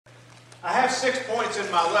I have 6 points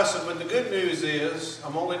in my lesson, but the good news is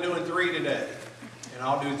I'm only doing 3 today, and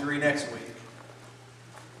I'll do 3 next week.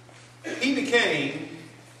 He became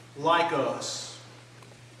like us.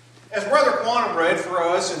 As Brother Quantum read for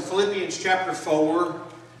us in Philippians chapter 4,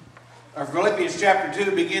 or Philippians chapter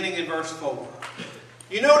 2, beginning in verse 4.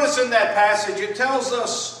 You notice in that passage it tells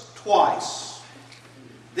us twice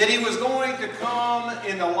that he was going to come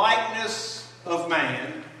in the likeness of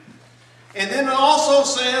man. And then it also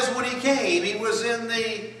says when he came, he was in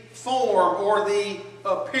the form or the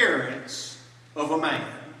appearance of a man.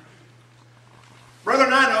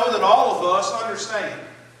 Brethren, I know that all of us understand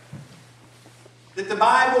that the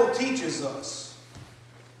Bible teaches us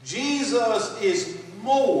Jesus is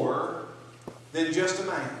more than just a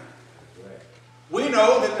man. We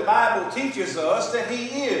know that the Bible teaches us that he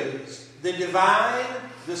is the divine,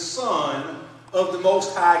 the Son of the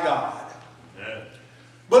Most High God.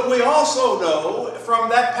 But we also know from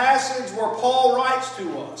that passage where Paul writes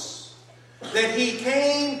to us that he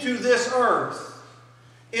came to this earth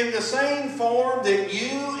in the same form that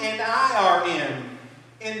you and I are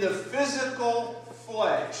in the physical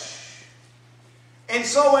flesh. And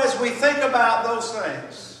so as we think about those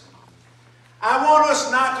things, I want us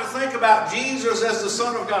not to think about Jesus as the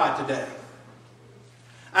Son of God today.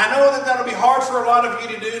 I know that that'll be hard for a lot of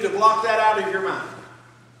you to do, to block that out of your mind.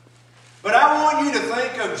 But I want you to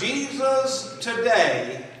think of Jesus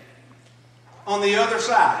today on the other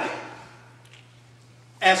side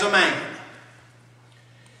as a man.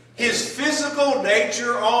 His physical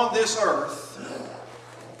nature on this earth.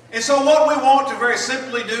 And so what we want to very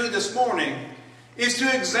simply do this morning is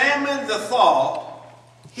to examine the thought,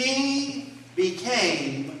 he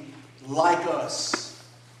became like us.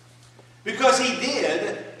 Because he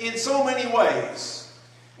did in so many ways.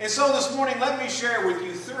 And so this morning, let me share with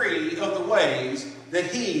you 3 of the ways that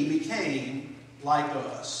he became like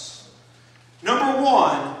us. Number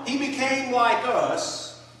 1, he became like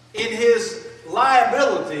us in his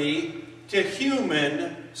liability to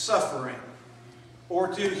human suffering or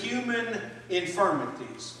to human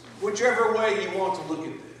infirmities, whichever way you want to look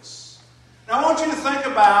at this. Now I want you to think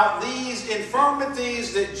about these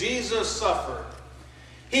infirmities that Jesus suffered.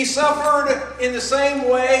 He suffered in the same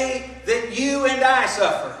way that you and I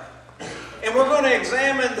suffer. And we're going to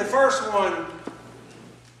examine the first one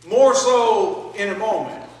more so in a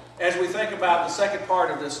moment as we think about the second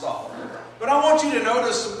part of this thought. But I want you to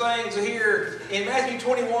notice some things here in Matthew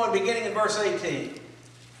 21, beginning in verse 18.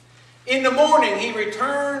 In the morning he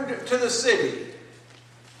returned to the city.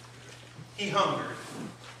 He hungered.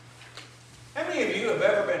 How many of you have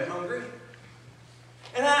ever been hungry?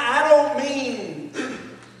 And I don't mean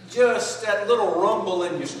just that little rumble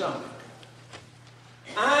in your stomach.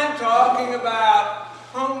 I'm talking about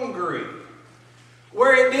hungry,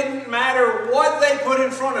 where it didn't matter what they put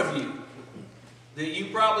in front of you, that you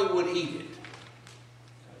probably would eat it.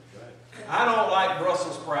 I don't like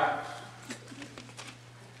Brussels sprouts.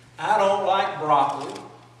 I don't like broccoli.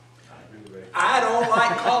 I don't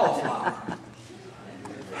like cauliflower.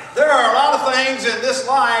 There are a lot of things in this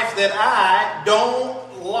life that I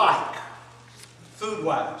don't like,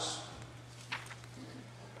 food-wise.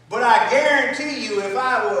 But I guarantee you, if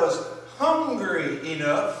I was hungry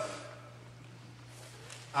enough,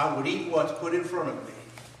 I would eat what's put in front of me.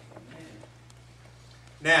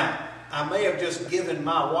 Now, I may have just given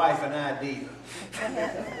my wife an idea.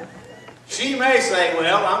 She may say,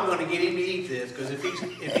 well, I'm going to get him to eat this, because if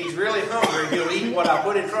he's really hungry, he'll eat what I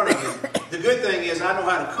put in front of him. The good thing is I know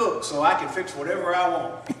how to cook, so I can fix whatever I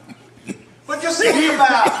want. But just think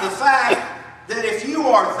about the fact that if you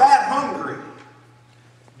are that hungry,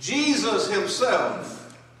 Jesus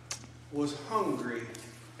himself was hungry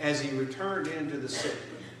as he returned into the city.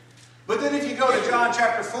 But then if you go to John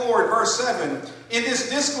chapter 4 and verse 7, in this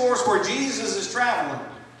discourse where Jesus is traveling,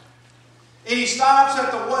 and he stops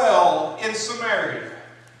at the well in Samaria,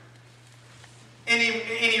 and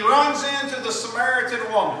he runs into the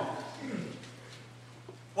Samaritan woman.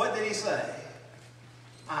 What did he say?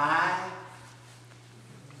 I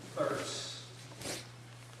thirst.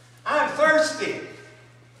 I'm thirsty.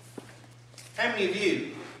 How many of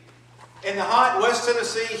you, in the hot West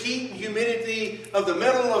Tennessee heat and humidity of the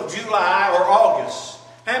middle of July or August,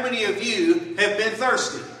 how many of you have been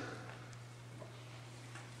thirsty?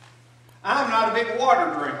 I'm not a big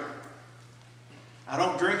water drinker. I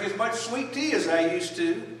don't drink as much sweet tea as I used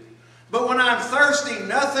to. But when I'm thirsty,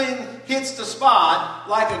 nothing hits the spot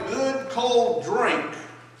like a good cold drink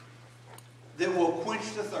that will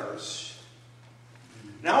quench the thirst.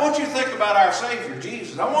 Now I want you to think about our Savior,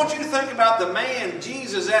 Jesus. I want you to think about the man,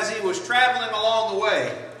 Jesus, as he was traveling along the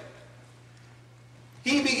way.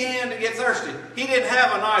 he began to get thirsty. He didn't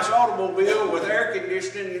have a nice automobile with air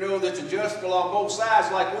conditioning, that's adjustable on both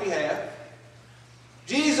sides like we have.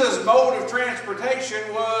 Jesus' mode of transportation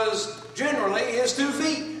was generally his 2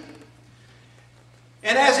 feet.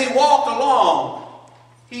 And as he walked along,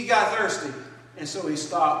 he got thirsty. And so he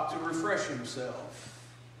stopped to refresh himself.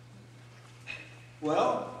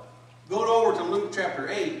 Well, go over to Luke chapter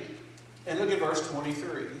 8 and look at verse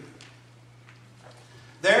 23.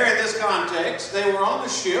 There in this context, they were on the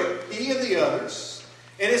ship, he and the others.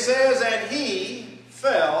 And it says, and he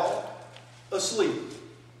fell asleep.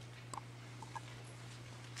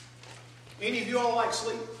 Any of you all like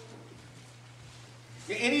sleep?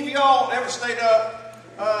 Any of y'all ever stayed up,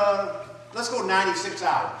 let's go 96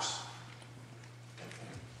 hours.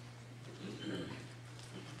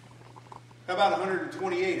 How about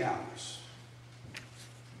 128 hours?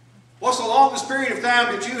 What's the longest period of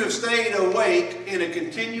time that you have stayed awake in a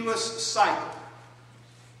continuous cycle?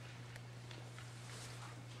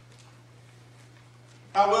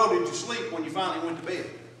 How well did you sleep when you finally went to bed?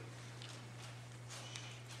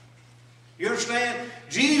 You understand?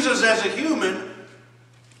 Jesus as a human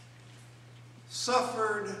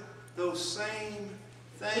suffered those same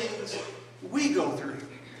things we go through.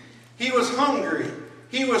 He was hungry.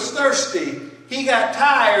 He was thirsty. He got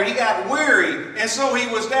tired. He got weary. And so he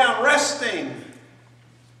was down resting.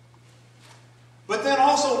 But then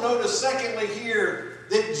also notice secondly here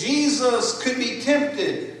that Jesus could be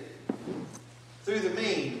tempted through the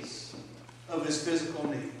means of his physical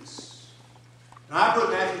needs. Now I put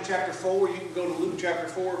Matthew chapter 4. You can go to Luke chapter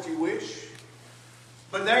 4 if you wish.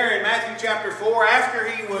 But there in Matthew chapter 4, after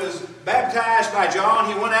he was baptized by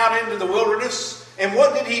John, he went out into the wilderness. And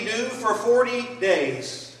what did he do for 40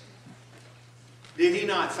 days? Did he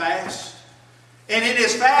not fast? And in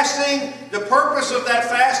his fasting, the purpose of that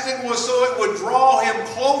fasting was so it would draw him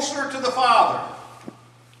closer to the Father.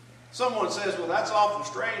 Someone says, well, that's awful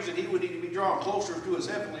strange that he would need to be drawn closer to his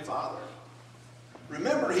heavenly Father.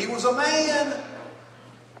 Remember, he was a man.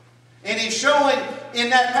 And he's showing in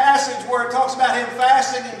that passage where it talks about him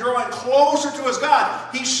fasting and drawing closer to his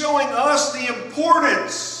God, he's showing us the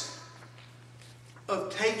importance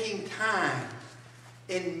of taking time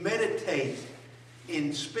and meditate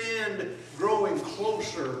and spend growing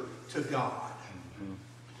closer to God. Mm-hmm.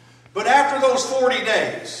 But after those 40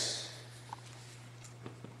 days,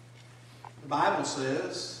 the Bible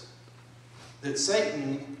says that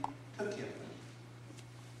Satan took him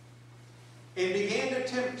and began to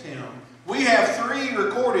tempt him. We have 3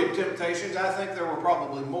 recorded temptations. I think there were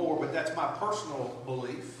probably more, but that's my personal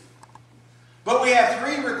belief. But we have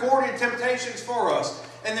 3 recorded temptations for us.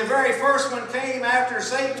 And the very first one came after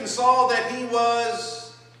Satan saw that he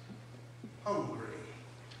was hungry.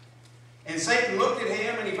 And Satan looked at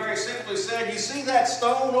him and he very simply said, you see that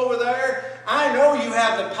stone over there? I know you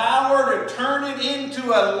have the power to turn it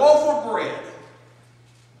into a loaf of bread.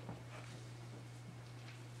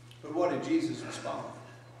 But what did Jesus respond?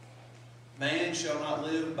 Man shall not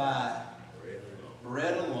live by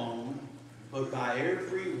bread alone, but by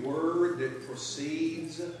every word that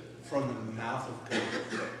proceeds from the mouth of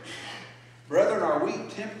God. Brethren, are we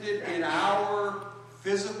tempted in our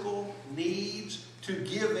physical needs to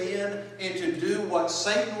give in and to do what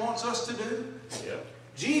Satan wants us to do? Yeah.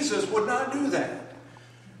 Jesus would not do that.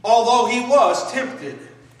 Although he was tempted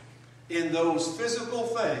in those physical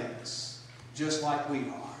things just like we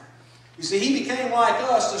are. You see, he became like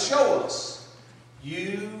us to show us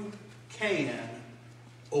you can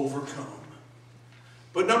overcome.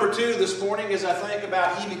 But number 2 this morning, as I think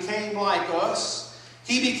about he became like us,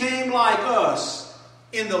 he became like us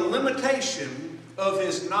in the limitation of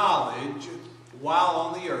his knowledge while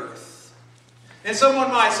on the earth. And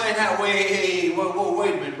someone might say, now, wait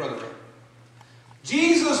a minute, brother.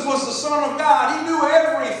 Jesus was the Son of God. He knew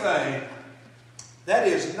everything. That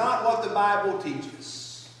is not what the Bible teaches.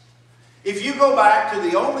 If you go back to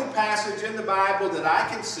the only passage in the Bible that I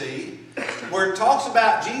can see where it talks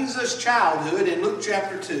about Jesus' childhood in Luke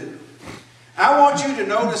chapter 2. I want you to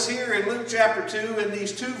notice here in Luke chapter 2 in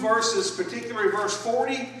these 2 verses, particularly verse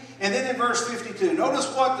 40 and then in verse 52.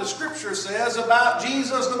 Notice what the Scripture says about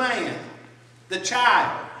Jesus the man, the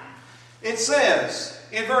child. It says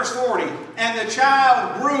in verse 40, and the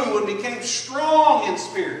child grew and became strong in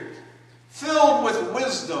spirit, filled with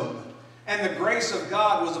wisdom, and the grace of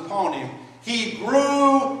God was upon him. He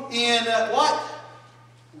grew in what?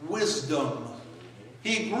 Wisdom.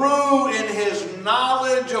 He grew in his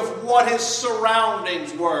knowledge of what his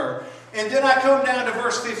surroundings were. And then I come down to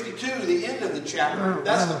verse 52, the end of the chapter.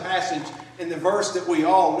 That's the passage in the verse that we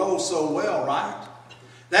all know so well, right?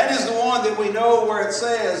 That is the one that we know where it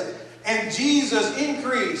says, and Jesus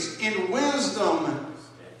increased in wisdom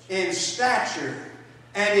in stature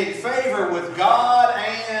and in favor with God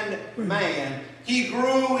and man. He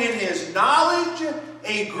grew in his knowledge.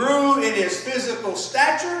 He grew in his physical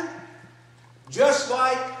stature, just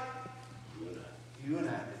like you and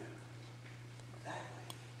I do. That way.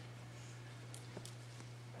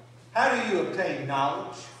 How do you obtain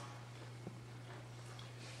knowledge?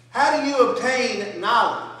 How do you obtain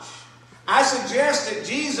knowledge? I suggest that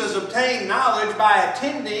Jesus obtained knowledge by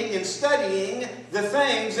attending and studying the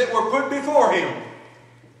things that were put before him.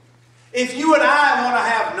 If you and I want to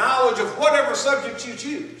have knowledge of whatever subject you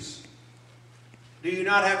choose, do you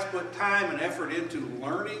not have to put time and effort into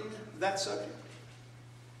learning that subject?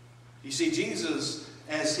 You see, Jesus,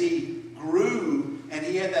 as he grew and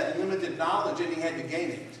he had that limited knowledge and he had to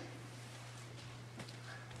gain it.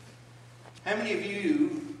 How many of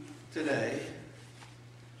you today,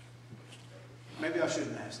 maybe I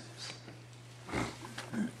shouldn't ask this.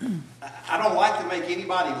 I don't like to make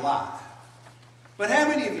anybody lie. But how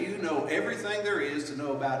many of you know everything there is to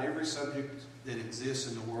know about every subject that exists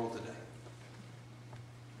in the world today?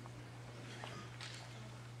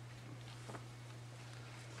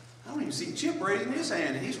 I don't even see Chip raising his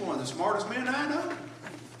hand, and he's one of the smartest men I know.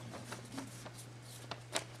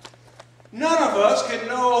 None of us can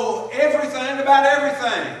know everything about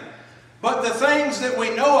everything. But the things that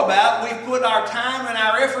we know about, we've put our time and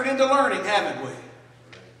our effort into learning, haven't we?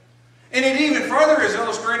 And it even further is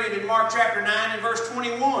illustrated in Mark chapter 9 and verse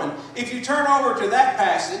 21. If you turn over to that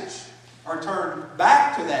passage, or turn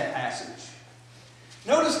back to that passage,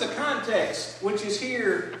 notice the context which is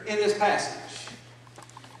here in this passage,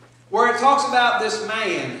 where it talks about this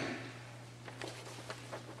man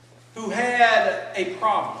who had a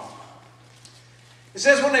problem. It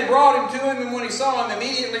says, when they brought him to him, and when he saw him,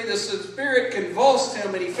 immediately the spirit convulsed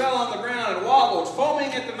him, and he fell on the ground and wobbled,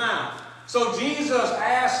 foaming at the mouth. So Jesus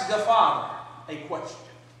asked the Father a question.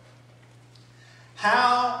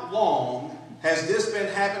 How long has this been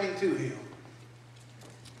happening to him?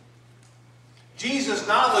 Jesus'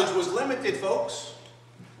 knowledge was limited, folks,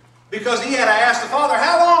 because he had to ask the Father,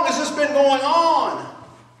 how long has this been going on?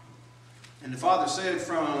 And the Father said,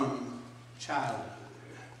 from childhood.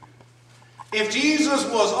 If Jesus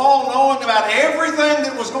was all-knowing about everything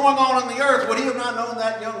that was going on the earth, would he have not known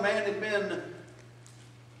that young man had been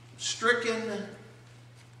stricken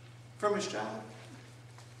from his child?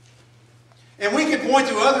 And we could point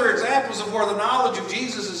to other examples of where the knowledge of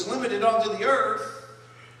Jesus is limited onto the earth.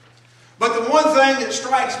 But the one thing that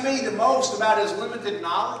strikes me the most about his limited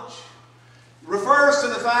knowledge refers to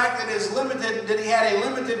the fact that he had a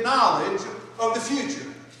limited knowledge of the future.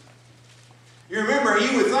 You remember,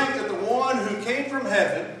 you would think that the one who came from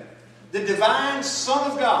heaven, the divine Son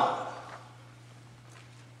of God,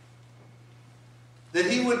 that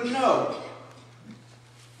he would know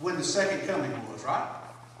when the second coming was, right?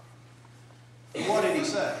 What did he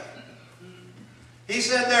say? He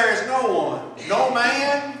said, there is no one, no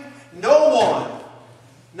man, no one,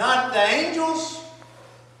 not the angels,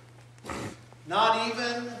 not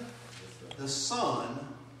even the Son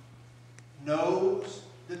knows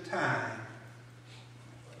the time.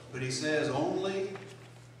 But he says only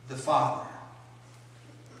the Father.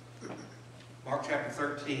 Mark chapter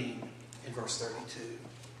 13 and verse 32.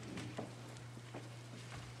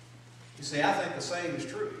 You see, I think the same is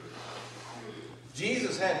true.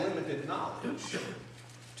 Jesus had limited knowledge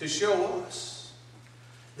to show us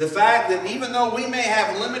the fact that even though we may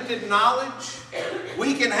have limited knowledge,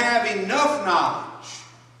 we can have enough knowledge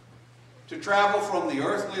to travel from the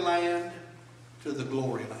earthly land to the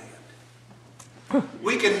glory land.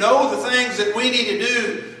 We can know the things that we need to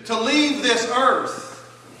do to leave this earth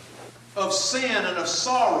of sin and of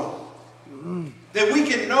sorrow. That we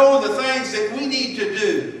can know the things that we need to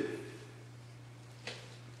do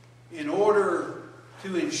in order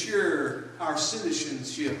to ensure our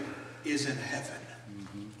citizenship is in heaven.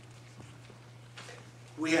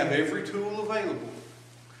 We have every tool available.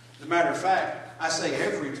 As a matter of fact, I say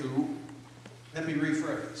every tool. Let me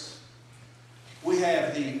rephrase. We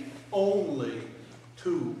have the only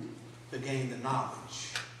tool to gain the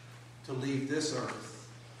knowledge to leave this earth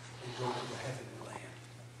and go to the heavenly land.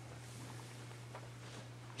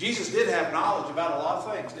 Jesus did have knowledge about a lot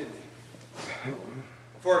of things, didn't he?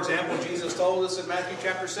 For example, Jesus told us in Matthew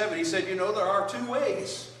chapter 7, he said, you know, there are two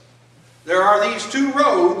ways. There are these two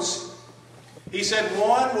roads. He said,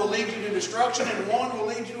 one will lead you to destruction and one will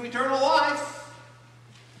lead you to eternal life.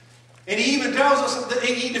 And he even tells us, that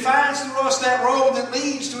he defines to us that road that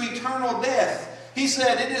leads to eternal death. He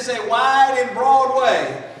said it is a wide and broad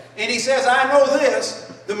way. And he says, I know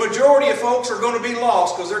this, the majority of folks are going to be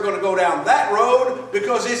lost because they're going to go down that road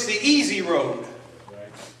because it's the easy road.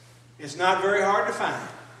 It's not very hard to find.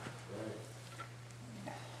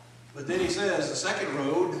 But then he says the second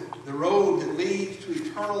road, the road that leads to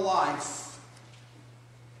eternal life,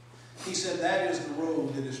 he said that is the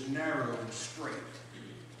road that is narrow and straight.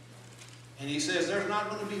 And he says there's not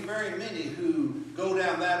going to be very many who go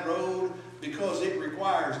down that road because it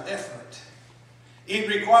requires effort. It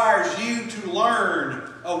requires you to learn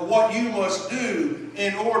of what you must do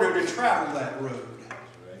in order to travel that road.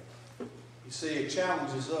 You see, it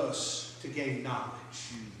challenges us to gain knowledge.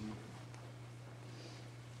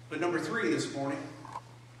 But number 3 this morning,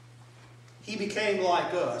 he became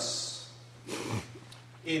like us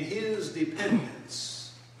in his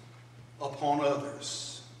dependence upon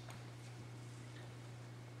others.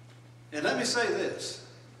 And let me say this.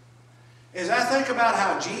 As I think about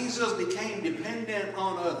how Jesus became dependent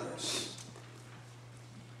on others,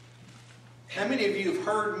 how many of you have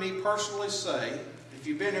heard me personally say, if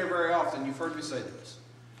you've been here very often, you've heard me say this.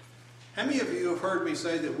 How many of you have heard me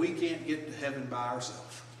say that we can't get to heaven by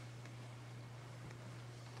ourselves?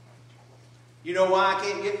 You know why I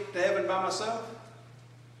can't get to heaven by myself?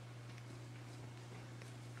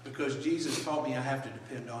 Because Jesus taught me I have to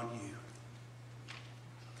depend on you.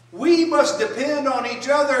 We must depend on each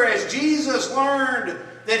other as Jesus learned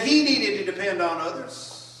that he needed to depend on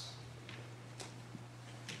others.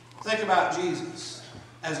 Think about Jesus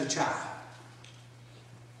as a child.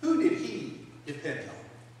 Who did he depend on?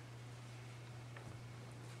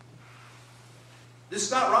 This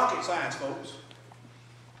is not rocket science, folks.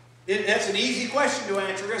 That's an easy question to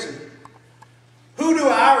answer, isn't it? Who do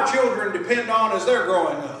our children depend on as they're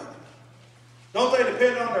growing up? Don't they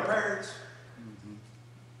depend on their parents?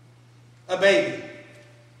 A baby.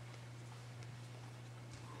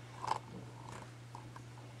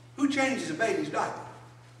 Who changes a baby's diaper?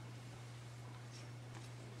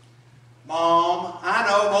 Mom. I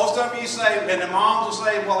know most of you say, and the moms will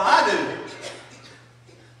say, well, I do.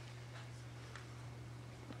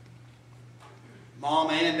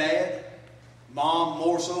 Mom and dad? Mom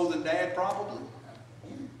more so than dad, probably?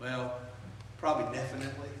 Well, probably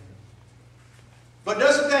definitely. But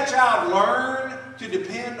doesn't that child learn to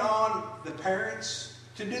depend on the parents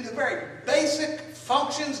to do the very basic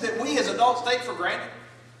functions that we as adults take for granted?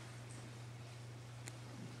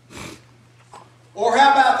 Or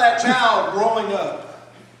how about that child growing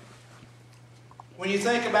up? When you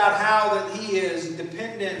think about how that he is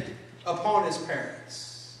dependent upon his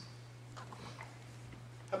parents.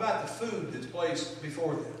 How about the food that's placed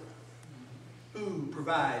before them? Who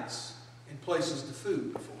provides and places the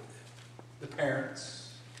food before them? The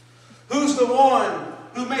parents. Who's the one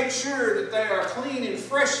who makes sure that they are clean and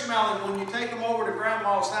fresh smelling when you take them over to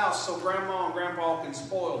Grandma's house so Grandma and Grandpa can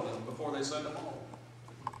spoil them before they send them home?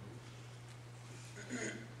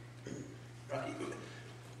 Right.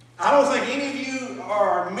 I don't think any of you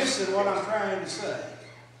are missing what I'm trying to say.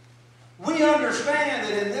 We understand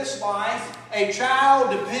that in this life, a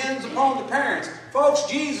child depends upon the parents. Folks,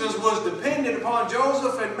 Jesus was dependent upon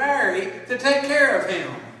Joseph and Mary to take care of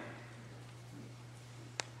him.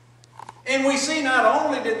 And we see not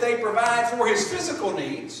only did they provide for his physical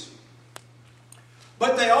needs,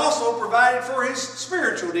 but they also provided for his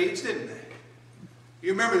spiritual needs, didn't they?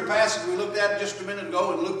 You remember the passage we looked at just a minute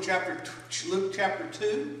ago in Luke chapter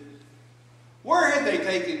 2? Where had they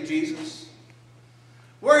taken Jesus?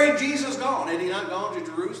 Where had Jesus gone? Had he not gone to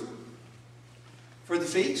Jerusalem for the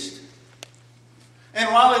feast?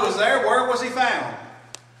 And while he was there, where was he found?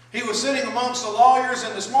 He was sitting amongst the lawyers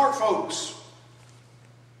and the smart folks.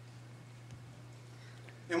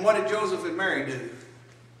 And what did Joseph and Mary do?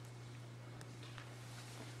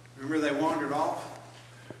 Remember they wandered off?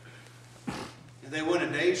 And they went a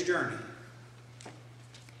day's journey.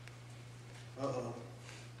 Uh-oh.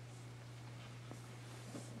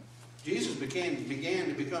 Jesus began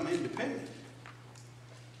to become independent.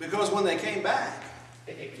 Because when they came back,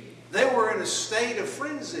 they were in a state of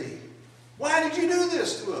frenzy. Why did you do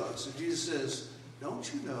this to us? And Jesus says, don't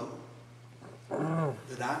you know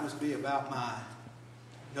that I must be about my...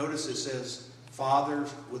 Notice it says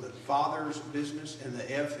fathers with a father's business, and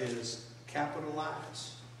the F is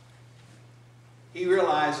capitalized. He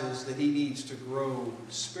realizes that he needs to grow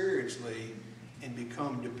spiritually and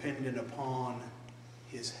become dependent upon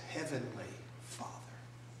his heavenly Father.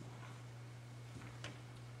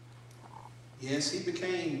 Yes, he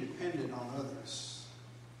became dependent on others.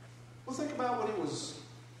 Well, think about what he was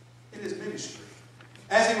in his ministry.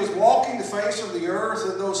 As he was walking the face of the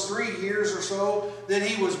earth in those 3 years or so that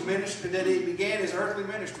he was ministering, that he began his earthly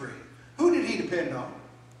ministry, who did he depend on?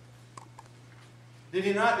 Did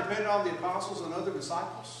he not depend on the apostles and other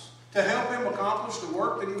disciples to help him accomplish the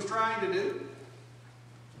work that he was trying to do?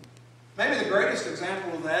 Maybe the greatest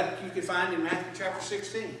example of that you can find in Matthew chapter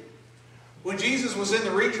 16, when Jesus was in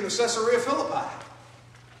the region of Caesarea Philippi.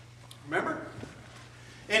 Remember?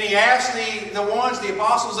 And he asked the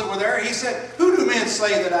apostles that were there, he said, "Who do men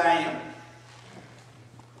say that I am?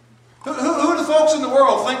 Who do the folks in the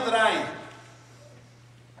world think that I am?"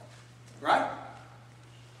 Right?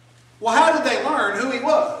 Well, how did they learn who he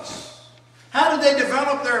was? How did they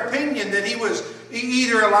develop their opinion that he was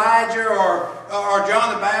either Elijah or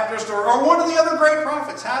John the Baptist or one of the other great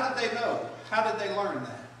prophets? How did they know? How did they learn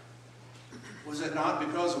that? Was it not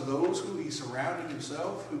because of those who he surrounded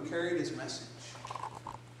himself, who carried his message?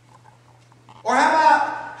 Or how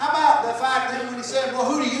about the fact that when he said, "Well,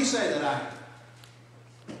 who do you say that I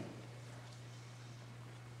am?"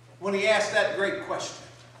 When he asked that great question.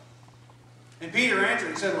 And Peter answered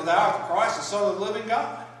and said, "Well, thou art the Christ, the Son of the living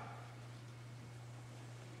God."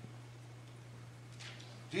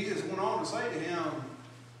 Jesus went on to say to him,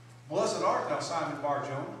 "Blessed art thou, Simon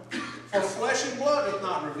Bar-Jonah, for flesh and blood hath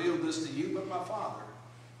not revealed this to you, but my Father,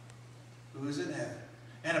 who is in heaven.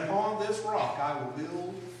 And upon this rock I will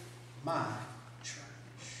build my church."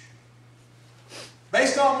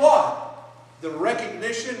 Based on what? The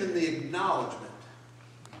recognition and the acknowledgement.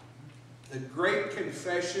 The great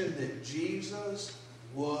confession that Jesus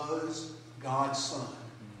was God's Son.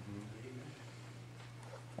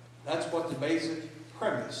 That's what the basic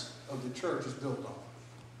premise of the church is built on.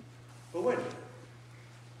 But wait a minute.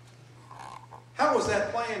 How was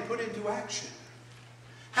that plan put into action?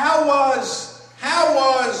 How was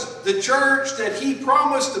the church that he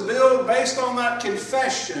promised to build based on that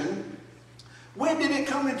confession, when did it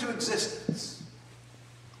come into existence?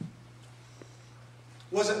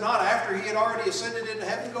 Was it not after he had already ascended into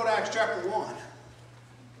heaven? Go to Acts chapter 1.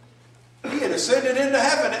 He had ascended into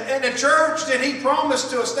heaven, and the church that he promised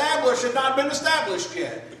to establish had not been established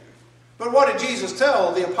yet. But what did Jesus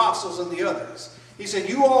tell the apostles and the others? He said,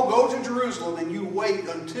 "You all go to Jerusalem and you wait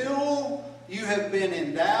until you have been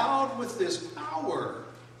endowed with this power."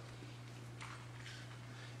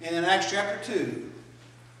 And in Acts chapter 2,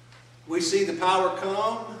 we see the power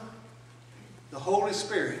come, the Holy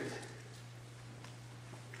Spirit.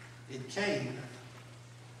 It came.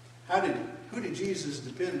 Who did Jesus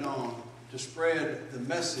depend on to spread the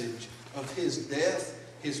message of his death,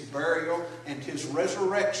 his burial, and his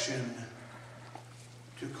resurrection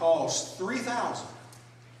to cause 3,000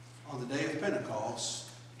 on the day of Pentecost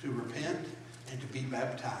to repent and to be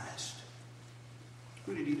baptized?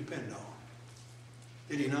 Who did he depend on?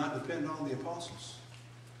 Did he not depend on the apostles?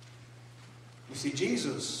 You see,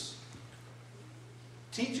 Jesus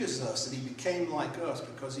teaches us that he became like us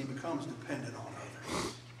because he becomes dependent on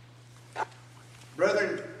others.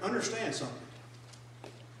 Brethren, understand something.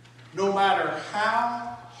 No matter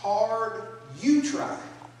how hard you try,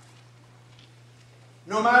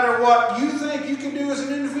 no matter what you think you can do as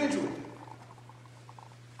an individual,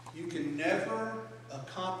 you can never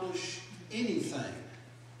accomplish anything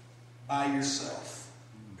by yourself.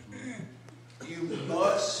 You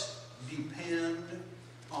must depend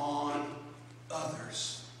on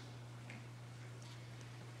others.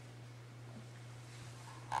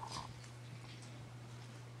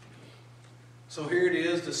 So here it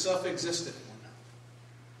is, the self-existent one.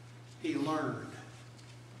 He learned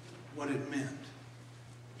what it meant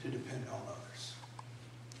to depend on others.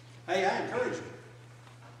 Hey, I encourage you.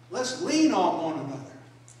 Let's lean on one another.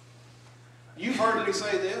 You've heard me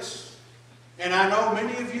say this, and I know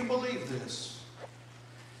many of you believe this.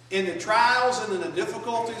 In the trials and in the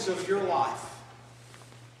difficulties of your life,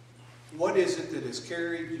 what is it that has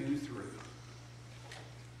carried you through?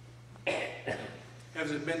 Has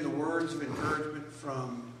it been the words of encouragement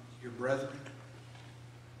from your brethren?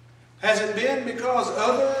 Has it been because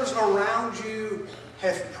others around you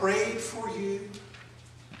have prayed for you?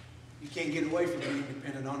 You can't get away from being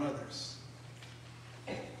dependent on others.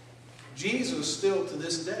 Jesus still to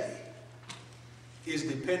this day is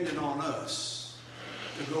dependent on us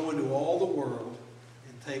to go into all the world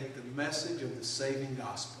and take the message of the saving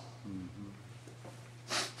gospel.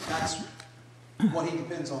 That's what he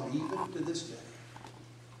depends on even to this day.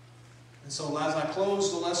 And so as I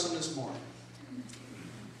close the lesson this morning,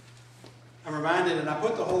 I'm reminded, and I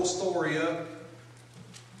put the whole story up,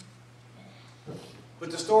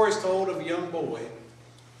 but the story is told of a young boy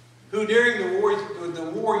who during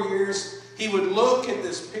the war years, he would look at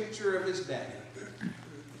this picture of his daddy.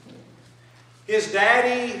 His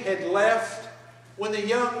daddy had left when the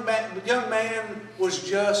young man was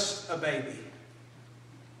just a baby.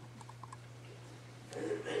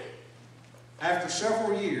 After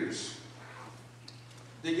several years,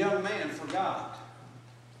 the young man forgot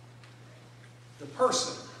the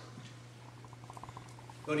person.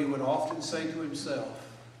 But he would often say to himself,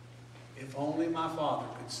 if only my Father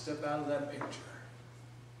could step out of that picture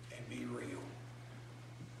and be real. You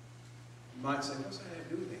might say, what's that have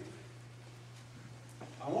to do with anything?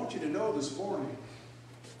 I want you to know this morning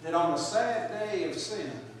that on a sad day of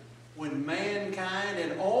sin, when mankind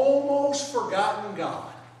had almost forgotten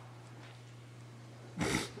God,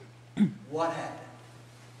 what happened?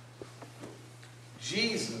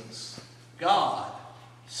 Jesus, God,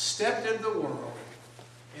 stepped into the world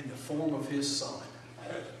in the form of His Son.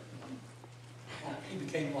 He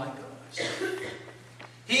became like us.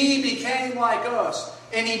 He became like us.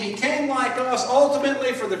 And He became like us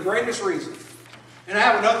ultimately for the greatest reason. And I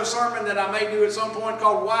have another sermon that I may do at some point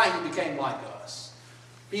called Why He Became Like Us.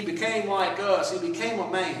 He became like us. He became a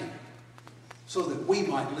man so that we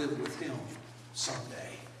might live with Him someday.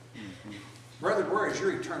 Brother, where is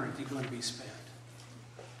your eternity going to be spent?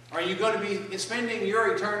 Are you going to be spending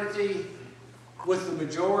your eternity with the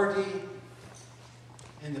majority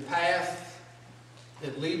in the path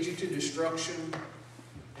that leads you to destruction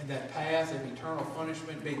and that path of eternal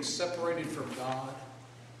punishment, being separated from God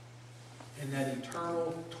in that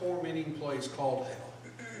eternal tormenting place called hell?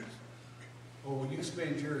 Or will you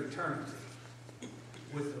spend your eternity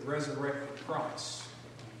with the resurrected Christ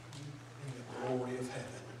in the glory of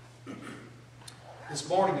heaven? This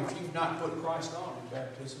morning, if you've not put Christ on in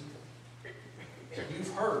baptism,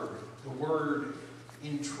 you've heard the word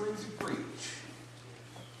in truth preach.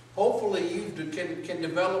 Hopefully you can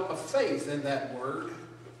develop a faith in that word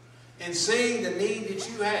and seeing the need that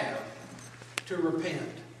you have to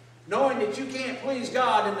repent. Knowing that you can't please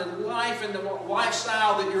God in the life and the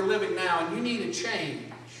lifestyle that you're living now, and you need a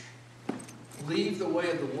change. Leave the way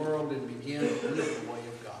of the world and begin to live the way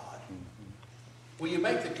of God. Will you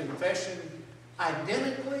make the confession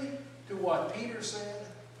identically to what Peter said?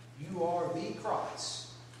 You are the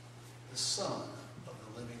Christ, the Son of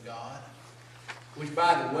the living God. Which,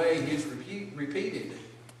 by the way, is repeated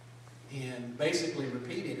in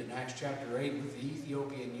Acts chapter 8 with the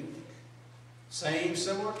Ethiopian eunuch. Same,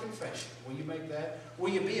 similar confession. Will you make that? Will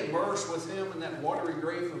you be immersed with Him in that watery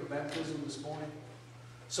grave of baptism this morning?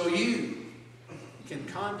 So you can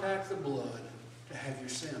contact the blood to have your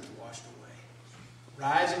sins washed away.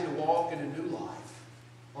 Rising to walk in a new life.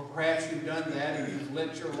 Or perhaps you've done that and you've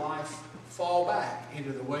let your life fall back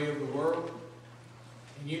into the way of the world.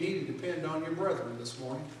 And you need to depend on your brethren this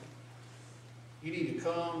morning. You need to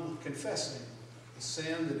come confessing the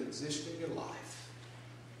sin that exists in your life.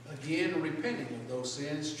 Again, repenting of those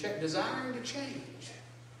sins, desiring to change.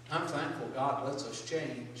 I'm thankful God lets us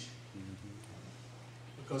change.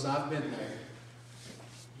 Because I've been there.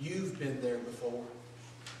 You've been there before.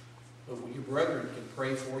 But your brethren can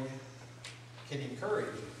pray for you, can encourage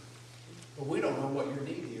you. But we don't know what your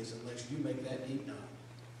need is unless you make that need known.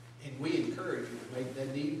 And we encourage you to make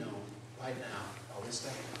that need known right now while we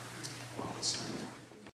stand. While we stand.